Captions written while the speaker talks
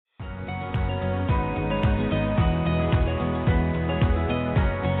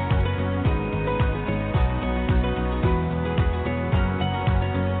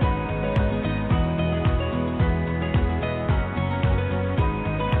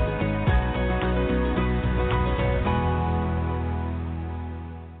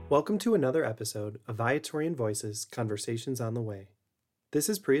Welcome to another episode of Viatorian Voices Conversations on the Way. This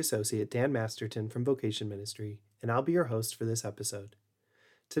is Pre-Associate Dan Masterton from Vocation Ministry, and I'll be your host for this episode.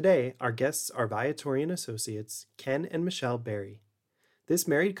 Today, our guests are Viatorian associates Ken and Michelle Berry. This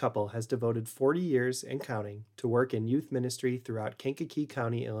married couple has devoted 40 years and counting to work in youth ministry throughout Kankakee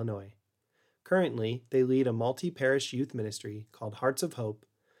County, Illinois. Currently, they lead a multi-parish youth ministry called Hearts of Hope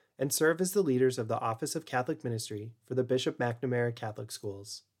and serve as the leaders of the Office of Catholic Ministry for the Bishop McNamara Catholic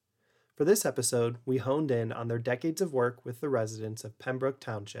Schools. For this episode, we honed in on their decades of work with the residents of Pembroke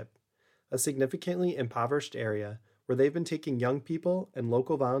Township, a significantly impoverished area where they've been taking young people and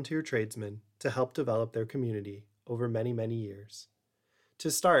local volunteer tradesmen to help develop their community over many, many years. To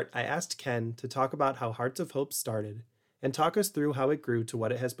start, I asked Ken to talk about how Hearts of Hope started and talk us through how it grew to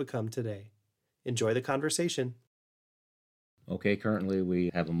what it has become today. Enjoy the conversation. Okay, currently we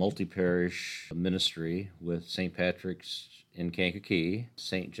have a multi-parish ministry with St. Patrick's in Kankakee,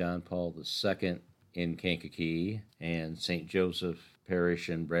 St. John Paul II in Kankakee, and St. Joseph Parish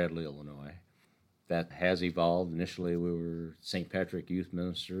in Bradley, Illinois. That has evolved. Initially we were St. Patrick Youth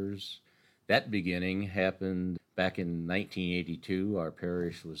Ministers. That beginning happened back in 1982. Our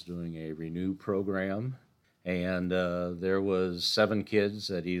parish was doing a Renew program, and there was 7 kids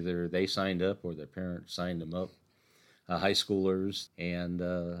that either they signed up or their parents signed them up. High schoolers, and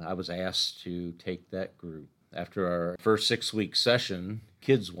I was asked to take that group. After our first 6-week session,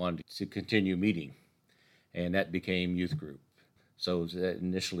 kids wanted to continue meeting, and that became youth group. So it was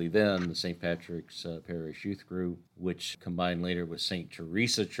initially then the St. Patrick's Parish Youth Group, which combined later with St.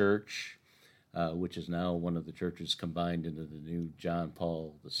 Teresa Church, which is now one of the churches combined into the new John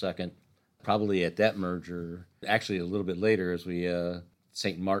Paul II. Probably at that merger, actually a little bit later, as we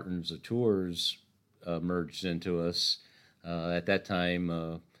St. Martin's of Tours merged into us. At that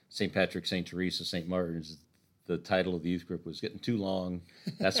time, St. Patrick, St. Teresa, St. Martin's, the title of the youth group was getting too long.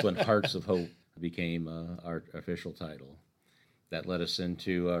 That's when Hearts of Hope became our official title. That led us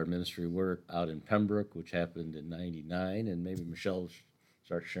into our ministry work out in Pembroke, which happened in 99, and maybe Michelle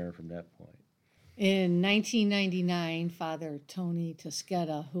start sharing from that point. In 1999, Father Tony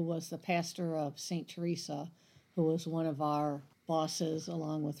Tosqueda, who was the pastor of St. Teresa, who was one of our bosses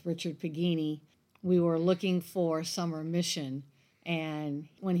along with Richard Pagini, we were looking for summer mission, and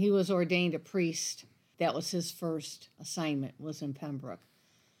when he was ordained a priest, that was his first assignment, was in Pembroke.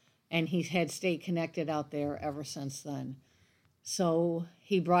 And he had stayed connected out there ever since then. So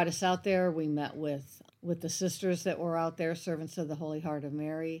he brought us out there. We met with the sisters that were out there, Servants of the Holy Heart of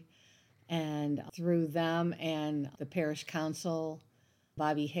Mary, and through them and the parish council,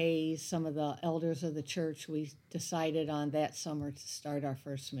 Bobby Hayes, some of the elders of the church, we decided on that summer to start our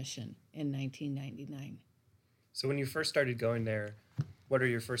first mission in 1999. So when you first started going there, what are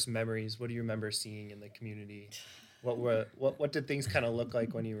your first memories? What do you remember seeing in the community? What did things kind of look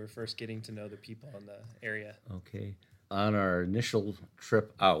like when you were first getting to know the people in the area? Okay. On our initial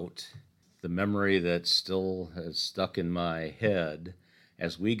trip out, the memory that still has stuck in my head,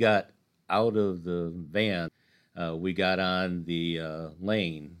 as we got out of the van, we got on the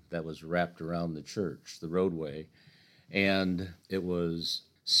lane that was wrapped around the church, the roadway, and it was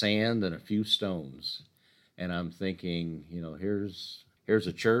sand and a few stones. And I'm thinking, here's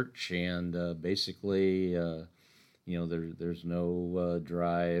a church, and basically, there's no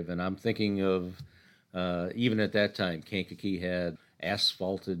drive. And I'm thinking of, even at that time, Kankakee had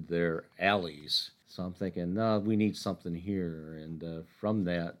asphalted their alleys. So I'm thinking, no, we need something here. And from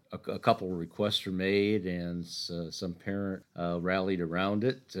that, a couple of requests were made, and some parent rallied around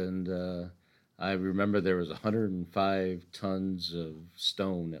it. And I remember there was 105 tons of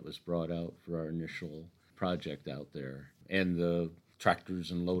stone that was brought out for our initial project out there. And the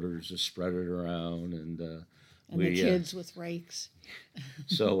tractors and loaders just spread it around. And the kids with rakes.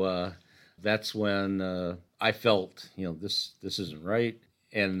 So that's when I felt, this isn't right.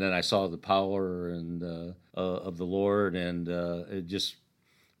 And then I saw the power and of the Lord, and it just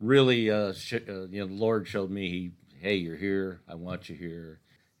really, the Lord showed me, hey, you're here. I want you here.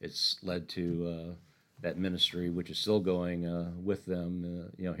 It's led to that ministry, which is still going with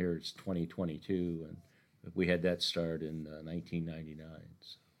them. Here it's 2022, and we had that start in 1999.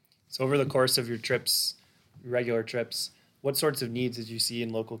 So over the course of your trips, regular trips, what sorts of needs did you see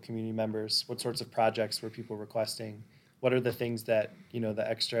in local community members? What sorts of projects were people requesting? What are the things that, the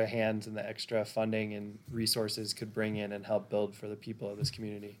extra hands and the extra funding and resources could bring in and help build for the people of this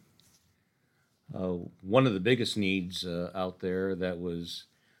community? One of the biggest needs out there that was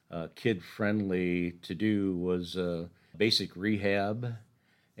kid-friendly to do was basic rehab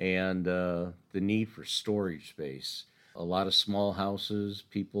and the need for storage space. A lot of small houses,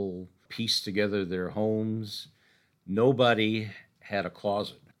 people pieced together their homes. Nobody had a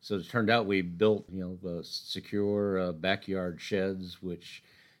closet. So it turned out we built, the secure backyard sheds, which,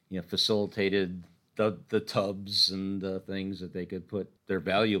 facilitated the tubs and the things that they could put their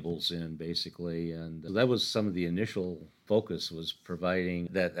valuables in, basically. And that was some of the initial focus, was providing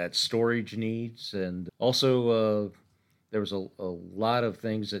that storage needs. And also there was a lot of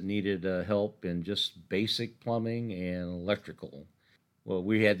things that needed help in just basic plumbing and electrical. Well,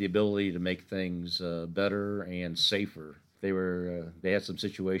 we had the ability to make things better and safer. They had some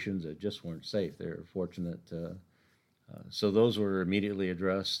situations that just weren't safe. They were fortunate. So those were immediately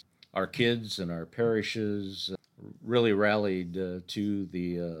addressed. Our kids and our parishes really rallied to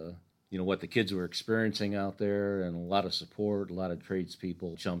the what the kids were experiencing out there, and a lot of support. A lot of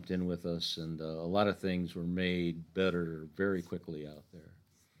tradespeople jumped in with us, and a lot of things were made better very quickly out there.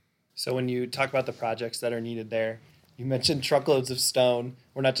 So when you talk about the projects that are needed there, you mentioned truckloads of stone.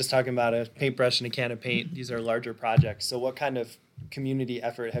 We're not just talking about a paintbrush and a can of paint. These are larger projects. So what kind of community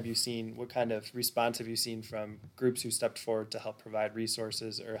effort have you seen? What kind of response have you seen from groups who stepped forward to help provide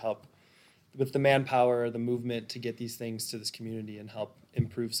resources or help with the manpower or the movement to get these things to this community and help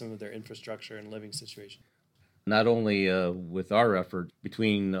improve some of their infrastructure and living situation? Not only with our effort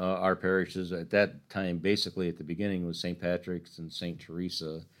between our parishes at that time, basically at the beginning was St. Patrick's and St.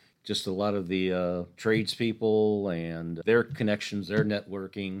 Teresa. Just a lot of the tradespeople and their connections, their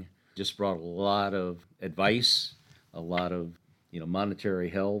networking, just brought a lot of advice, a lot of monetary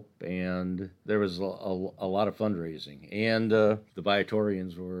help, and there was a lot of fundraising. And the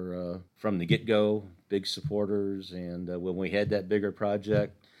Viatorians were, from the get-go, big supporters. And when we had that bigger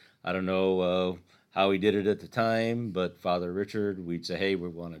project, I don't know how he did it at the time, but Father Richard, we'd say, hey, we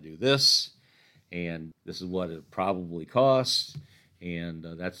want to do this, and this is what it probably costs. And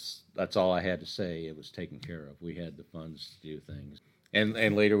that's all I had to say. It was taken care of. We had the funds to do things.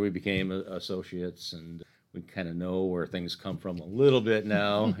 And later we became associates, and we kind of know where things come from a little bit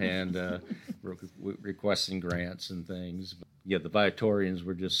now, and requesting grants and things. But yeah, the Viatorians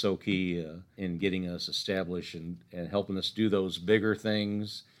were just so key in getting us established and helping us do those bigger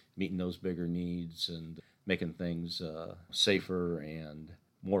things, meeting those bigger needs, and making things safer and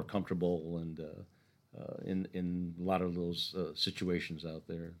more comfortable, and in a lot of those situations out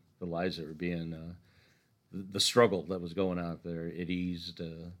there, the lives that were being, the struggle that was going out there, it eased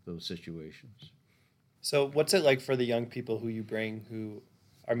those situations. So what's it like for the young people who you bring who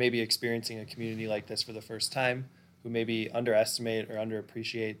are maybe experiencing a community like this for the first time, who maybe underestimate or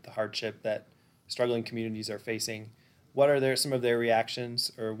underappreciate the hardship that struggling communities are facing? What are some of their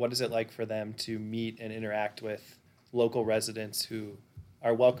reactions, or what is it like for them to meet and interact with local residents who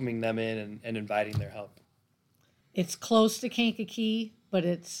are welcoming them in and inviting their help? It's close to Kankakee, but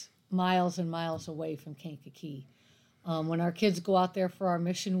it's miles and miles away from Kankakee. When our kids go out there for our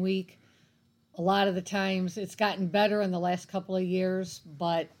mission week, a lot of the times it's gotten better in the last couple of years,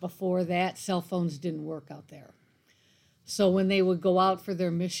 but before that, cell phones didn't work out there. So when they would go out for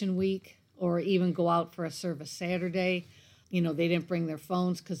their mission week, or even go out for a service Saturday, they didn't bring their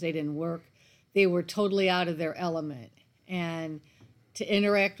phones because they didn't work. They were totally out of their element. And to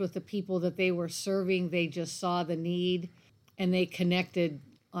interact with the people that they were serving, they just saw the need, and they connected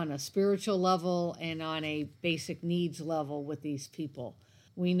on a spiritual level and on a basic needs level with these people.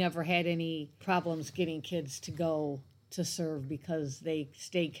 We never had any problems getting kids to go to serve because they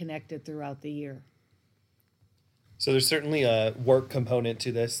stayed connected throughout the year. So there's certainly a work component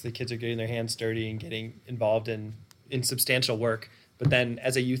to this. The kids are getting their hands dirty and getting involved in substantial work. But then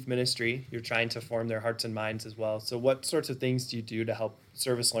as a youth ministry, you're trying to form their hearts and minds as well. So what sorts of things do you do to help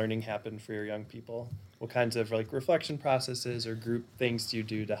service learning happen for your young people? What kinds of reflection processes or group things do you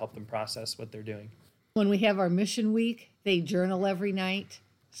do to help them process what they're doing? When we have our mission week, they journal every night.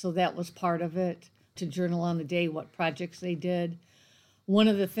 So that was part of it, to journal on the day what projects they did. One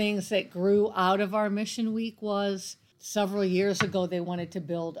of the things that grew out of our mission week was several years ago, they wanted to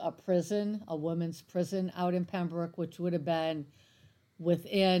build a prison, a women's prison out in Pembroke, which would have been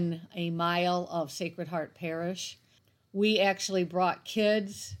within a mile of Sacred Heart Parish. We actually brought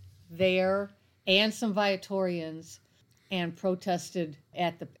kids there and some Viatorians and protested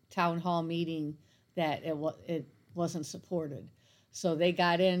at the town hall meeting that it wasn't supported. So they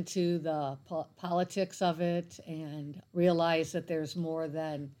got into the politics of it and realized that there's more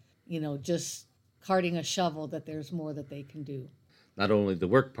than, just carting a shovel, that there's more that they can do. Not only the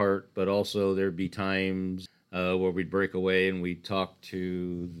work part, but also there'd be times where we'd break away and we'd talk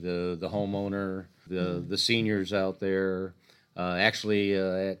to the homeowner, the seniors out there.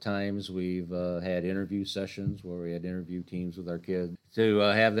 At times we've had interview sessions where we had interview teams with our kids. to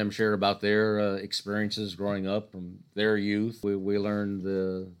have them share about their experiences growing up from their youth. We learned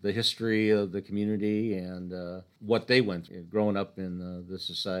the history of the community and what they went through growing up in the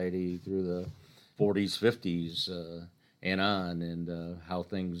society through the 40s, 50s, and on, and how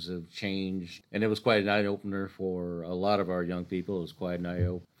things have changed. And it was quite an eye-opener for a lot of our young people. It was quite an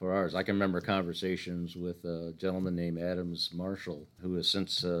eye-opener for ours. I can remember conversations with a gentleman named Adams Marshall, who has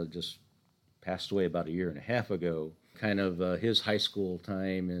since just passed away about a year and a half ago. Kind of his high school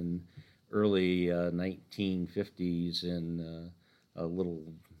time in early 1950s in a little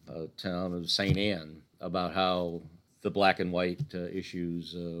town of St. Anne, about how the black and white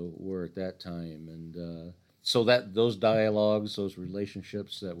issues were at that time. And so that those dialogues, those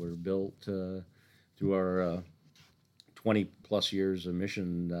relationships that were built through our 20 plus years of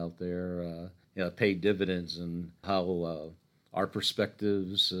mission out there paid dividends, and how our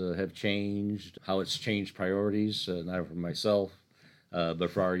perspectives have changed, how it's changed priorities, not for myself,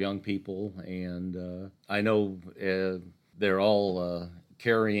 but for our young people. And I know they're all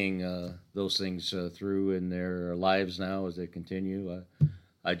carrying those things through in their lives now as they continue.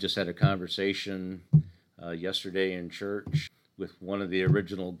 I just had a conversation yesterday in church with one of the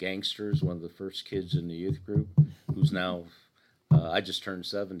original gangsters, one of the first kids in the youth group, who's now, I just turned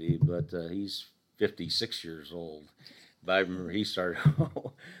 70, but he's 56 years old. But I remember he started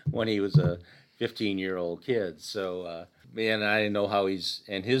when he was a 15-year-old kid. So, man, I know how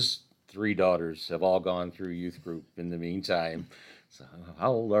and his 3 daughters have all gone through youth group in the meantime. So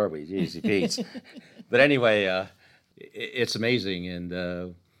how old are we? Jeez, Pete. But anyway, it's amazing.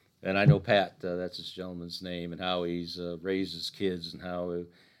 And I know Pat, that's this gentleman's name, and how he's raised his kids, and how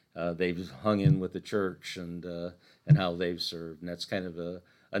they've hung in with the church, and how they've served. And that's kind of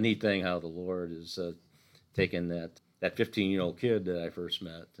a neat thing, how the Lord has taken that 15-year-old kid that I first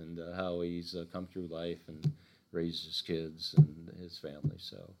met, and how he's come through life and raised his kids and his family.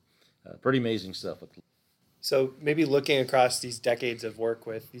 So pretty amazing stuff. So maybe looking across these decades of work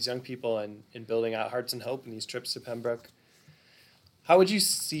with these young people and building out Hearts and Hope and these trips to Pembroke, how would you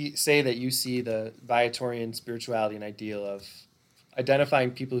say that you see the Viatorian spirituality and ideal of identifying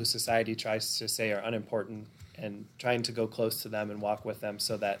people who society tries to say are unimportant and trying to go close to them and walk with them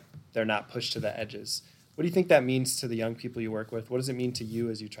so that they're not pushed to the edges? What do you think that means to the young people you work with? What does it mean to you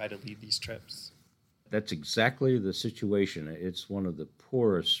as you try to lead these trips? That's exactly the situation. It's one of the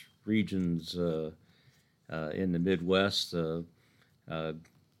poorest regions in the Midwest.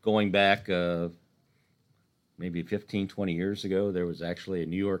 Going back maybe 15, 20 years ago, there was actually a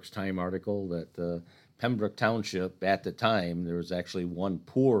New York Times article that Pembroke Township, at the time, there was actually one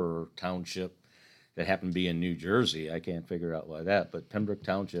poorer township that happened to be in New Jersey. I can't figure out why that, but Pembroke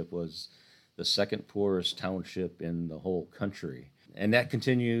Township was the second poorest township in the whole country. And that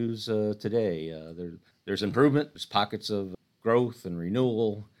continues today. There's improvement, there's pockets of growth and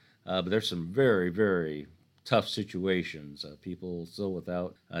renewal, but there's some very, very tough situations. People still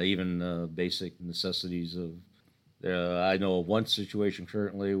without even basic necessities of. I know of one situation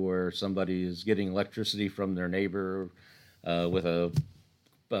currently where somebody is getting electricity from their neighbor with a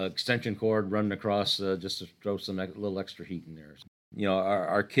extension cord running across just to throw some little extra heat in there. You know,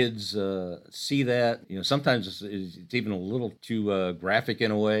 our kids see that. You know, sometimes it's even a little too graphic in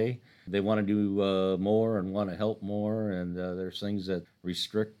a way. They want to do more and want to help more, and there's things that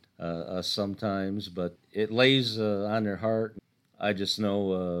restrict us sometimes, but it lays on their heart. I just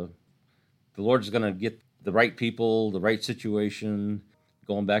know the Lord's going to get the right people, the right situation.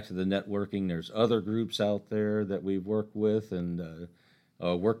 Going back to the networking, there's other groups out there that we've worked with and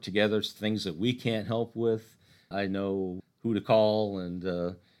work together, things that we can't help with. I know who to call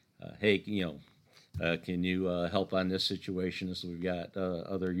and, hey, can you help on this situation? So we've got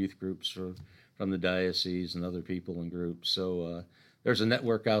other youth groups from the diocese and other people and groups. So there's a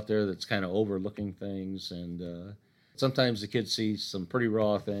network out there that's kind of overlooking things, and sometimes the kids see some pretty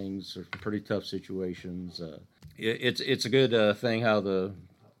raw things or pretty tough situations. It's a good thing how the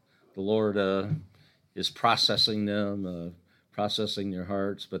Lord is processing them, processing their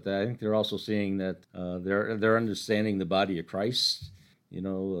hearts, but I think they're also seeing that they're understanding the body of Christ. You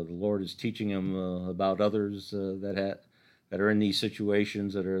know, the Lord is teaching them about others that are in these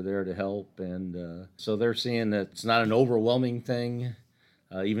situations, that are there to help, and so they're seeing that it's not an overwhelming thing,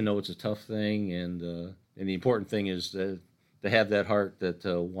 even though it's a tough thing, and the important thing is to have that heart that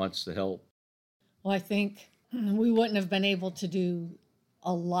wants to help. Well, I think we wouldn't have been able to do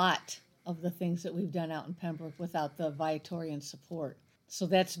a lot of the things that we've done out in Pembroke without the Viatorian support. So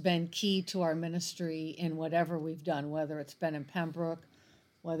that's been key to our ministry in whatever we've done, whether it's been in Pembroke,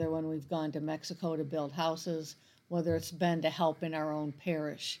 whether when we've gone to Mexico to build houses, whether it's been to help in our own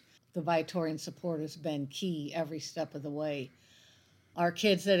parish. The Viatorian support has been key every step of the way. Our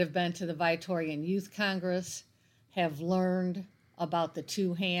kids that have been to the Viatorian Youth Congress have learned about the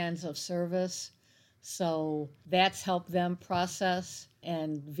two hands of service. So that's helped them process,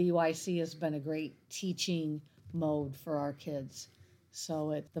 and VYC has been a great teaching mode for our kids.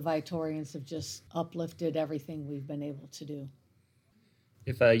 So the Viatorians have just uplifted everything we've been able to do.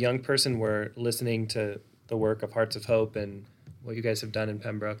 If a young person were listening to the work of Hearts of Hope and what you guys have done in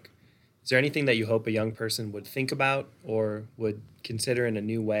Pembroke, is there anything that you hope a young person would think about or would consider in a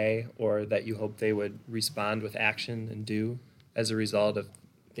new way, or that you hope they would respond with action and do as a result of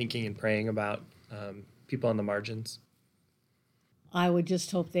thinking and praying about people on the margins? I would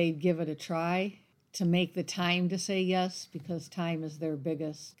just hope they'd give it a try, to make the time to say yes, because time is their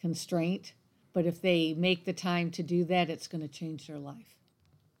biggest constraint. But if they make the time to do that, it's going to change their life.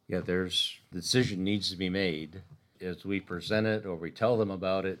 Yeah, the decision needs to be made. As we present it or we tell them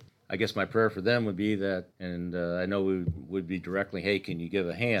about it, I guess my prayer for them would be that, and I know we would be directly, hey, can you give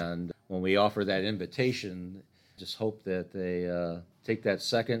a hand? When we offer that invitation, just hope that they take that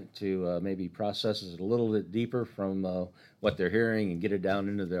second to maybe process it a little bit deeper from what they're hearing and get it down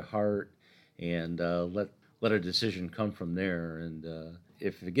into their heart, and let a decision come from there. And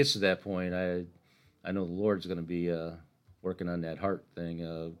if it gets to that point, I know the Lord's going to be working on that heart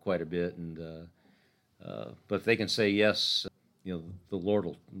thing quite a bit. And but if they can say yes, the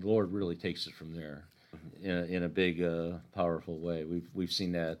Lord really takes it from there in a big, powerful way. We've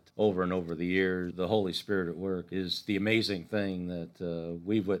seen that over and over the years. The Holy Spirit at work is the amazing thing that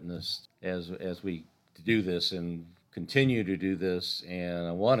we've witnessed as we do this and continue to do this, and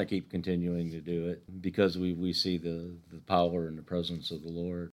I want to keep continuing to do it because we see the power and the presence of the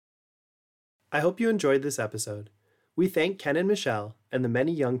Lord. I hope you enjoyed this episode. We thank Ken and Michelle and the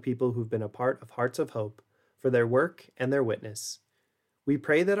many young people who've been a part of Hearts of Hope for their work and their witness. We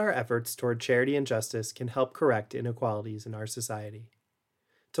pray that our efforts toward charity and justice can help correct inequalities in our society.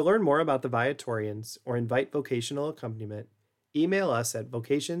 To learn more about the Viatorians or invite vocational accompaniment, email us at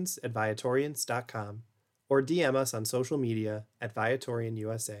vocations@viatorians.com or DM us on social media at Viatorian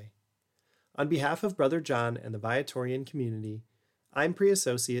USA. On behalf of Brother John and the Viatorian community, I'm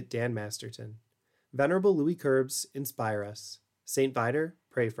Pre-Associate Dan Masterton. Venerable Louis Curbs, inspire us. St. Viator,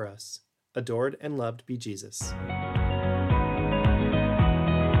 pray for us. Adored and loved be Jesus.